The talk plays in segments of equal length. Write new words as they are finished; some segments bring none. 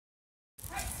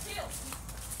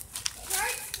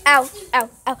Ow, ow,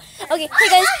 ow. Okay, hey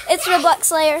guys, it's Roblox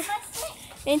Slayer.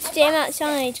 And today I'm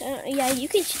outside. Yeah, you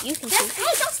can see. Hey, don't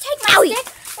take my stick.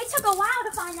 It took a while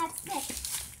to find that stick.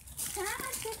 Can I have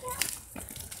my stick now?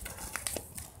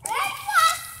 Where's my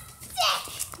stick?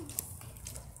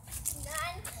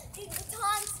 None. The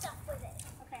Tom stuff with it.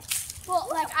 Okay. Well,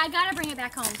 like, I gotta bring it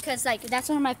back home because, like, that's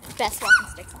one of my best walking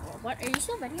sticks in the world. What? Are you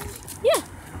still videoing? Yeah.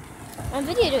 I'm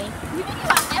videoing. You video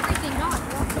out everything, don't you?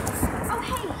 Oh,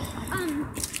 hey.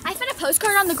 I found a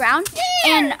postcard on the ground,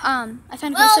 and I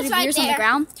found a postcard of yours on the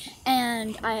ground,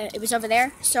 and it was over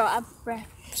there. So I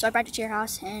brought it to your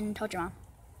house and told your mom.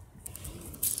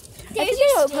 There's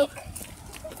your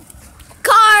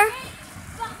car.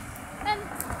 I'm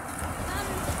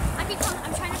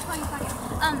trying to call you back.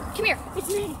 Come here. It's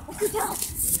me. Let's go tell.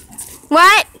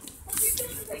 What?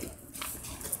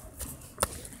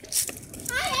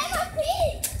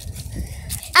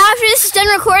 After this is done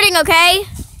recording, okay?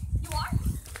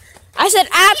 I said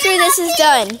after this is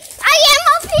done. I am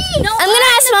a pig! No, I'm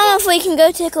gonna ask Mama if we can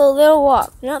go take a little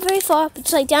walk. Not very far, but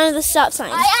just like down to the stop sign.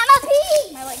 I am a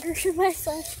pig! I like Gertrude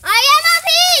myself. I am a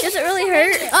pig! Does it really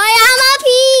hurt? I am a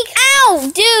pig! Ow!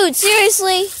 Dude,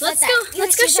 seriously? Let's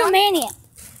go show Manny it.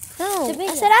 No,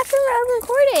 I said after we're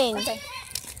recording. Okay.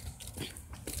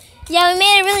 Yeah, we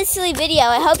made a really silly video.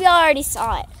 I hope y'all already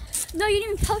saw it. No, you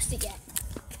didn't even post it yet.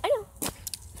 I know.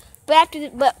 But as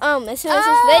soon as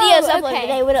this video is uploaded,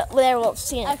 they will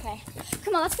see it. Okay.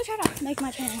 Come on, let's go try to make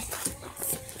my channel.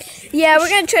 Yeah, we're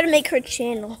gonna try to make her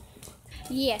channel.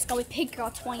 Yes, go with Pig Girl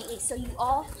 28. So you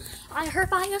all on her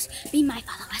bios, be my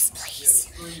followers, please.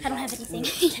 I don't have anything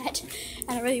yet,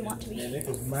 and I really want to be. And it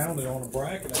was mounted on a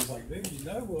bracket. I was like, then you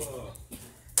know,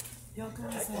 y'all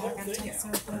guys I gotta take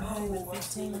something home in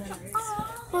 15 minutes.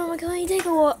 Oh my god, you take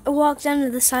a walk down to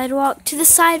the sidewalk. To the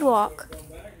sidewalk.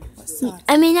 Side?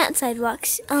 I mean, not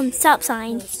sidewalks. Stop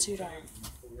sign. It's too dark.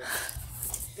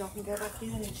 Y'all can go back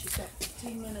in and she's got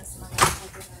 15 minutes and I gotta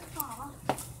take her home.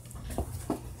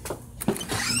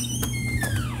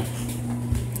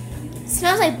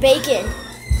 Smells like bacon.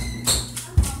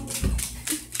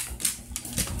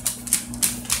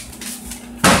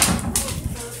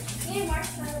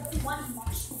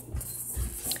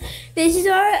 This is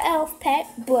our elf pet,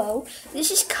 Bo. This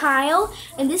is Kyle,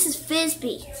 and this is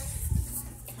Frisbee.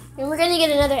 And we're going to get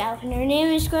another elf, and her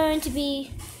name is going to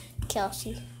be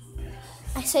Kelsey.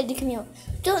 I said to Camille,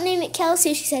 don't name it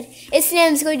Kelsey. She said, its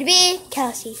name is going to be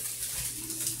Kelsey.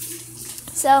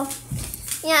 So,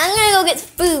 yeah, I'm going to go get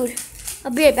food.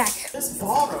 I'll be right back. This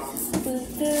bottom.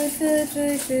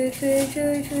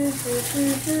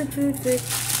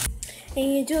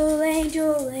 Angel,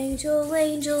 angel, angel,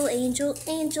 angel, angel,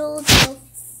 angel, Joe.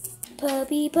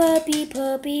 Puppy, puppy,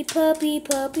 puppy, puppy,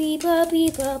 puppy, puppy,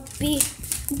 puppy.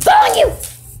 Bone you!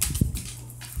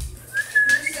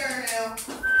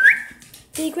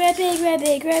 Big red, big red,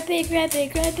 big red, big red,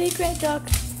 big red, big red dog.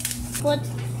 What?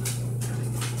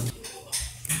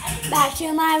 Back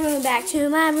to my room, back to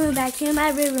my room, back to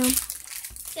my room.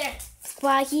 There.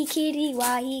 Quacky kitty,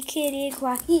 wacky kitty,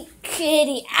 quacky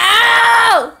kitty.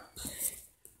 Ow!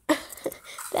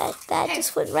 that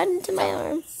just went right into my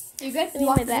arm. You good? Give me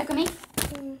my back. Look at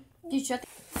me. You shut the...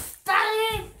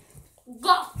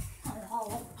 Go!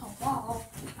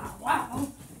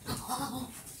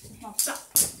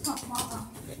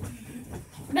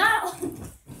 No!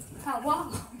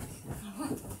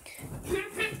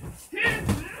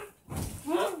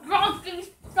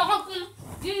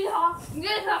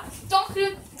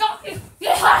 Donkey!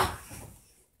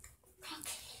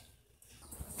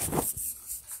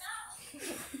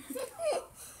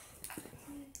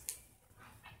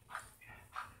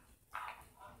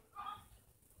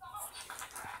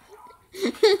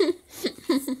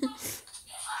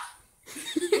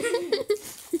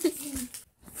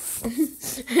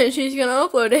 She's gonna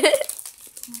upload it.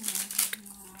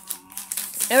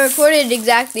 I recorded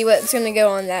exactly what's gonna go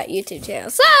on that YouTube channel.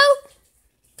 So,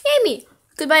 Amy,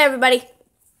 goodbye everybody.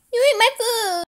 You ate my food.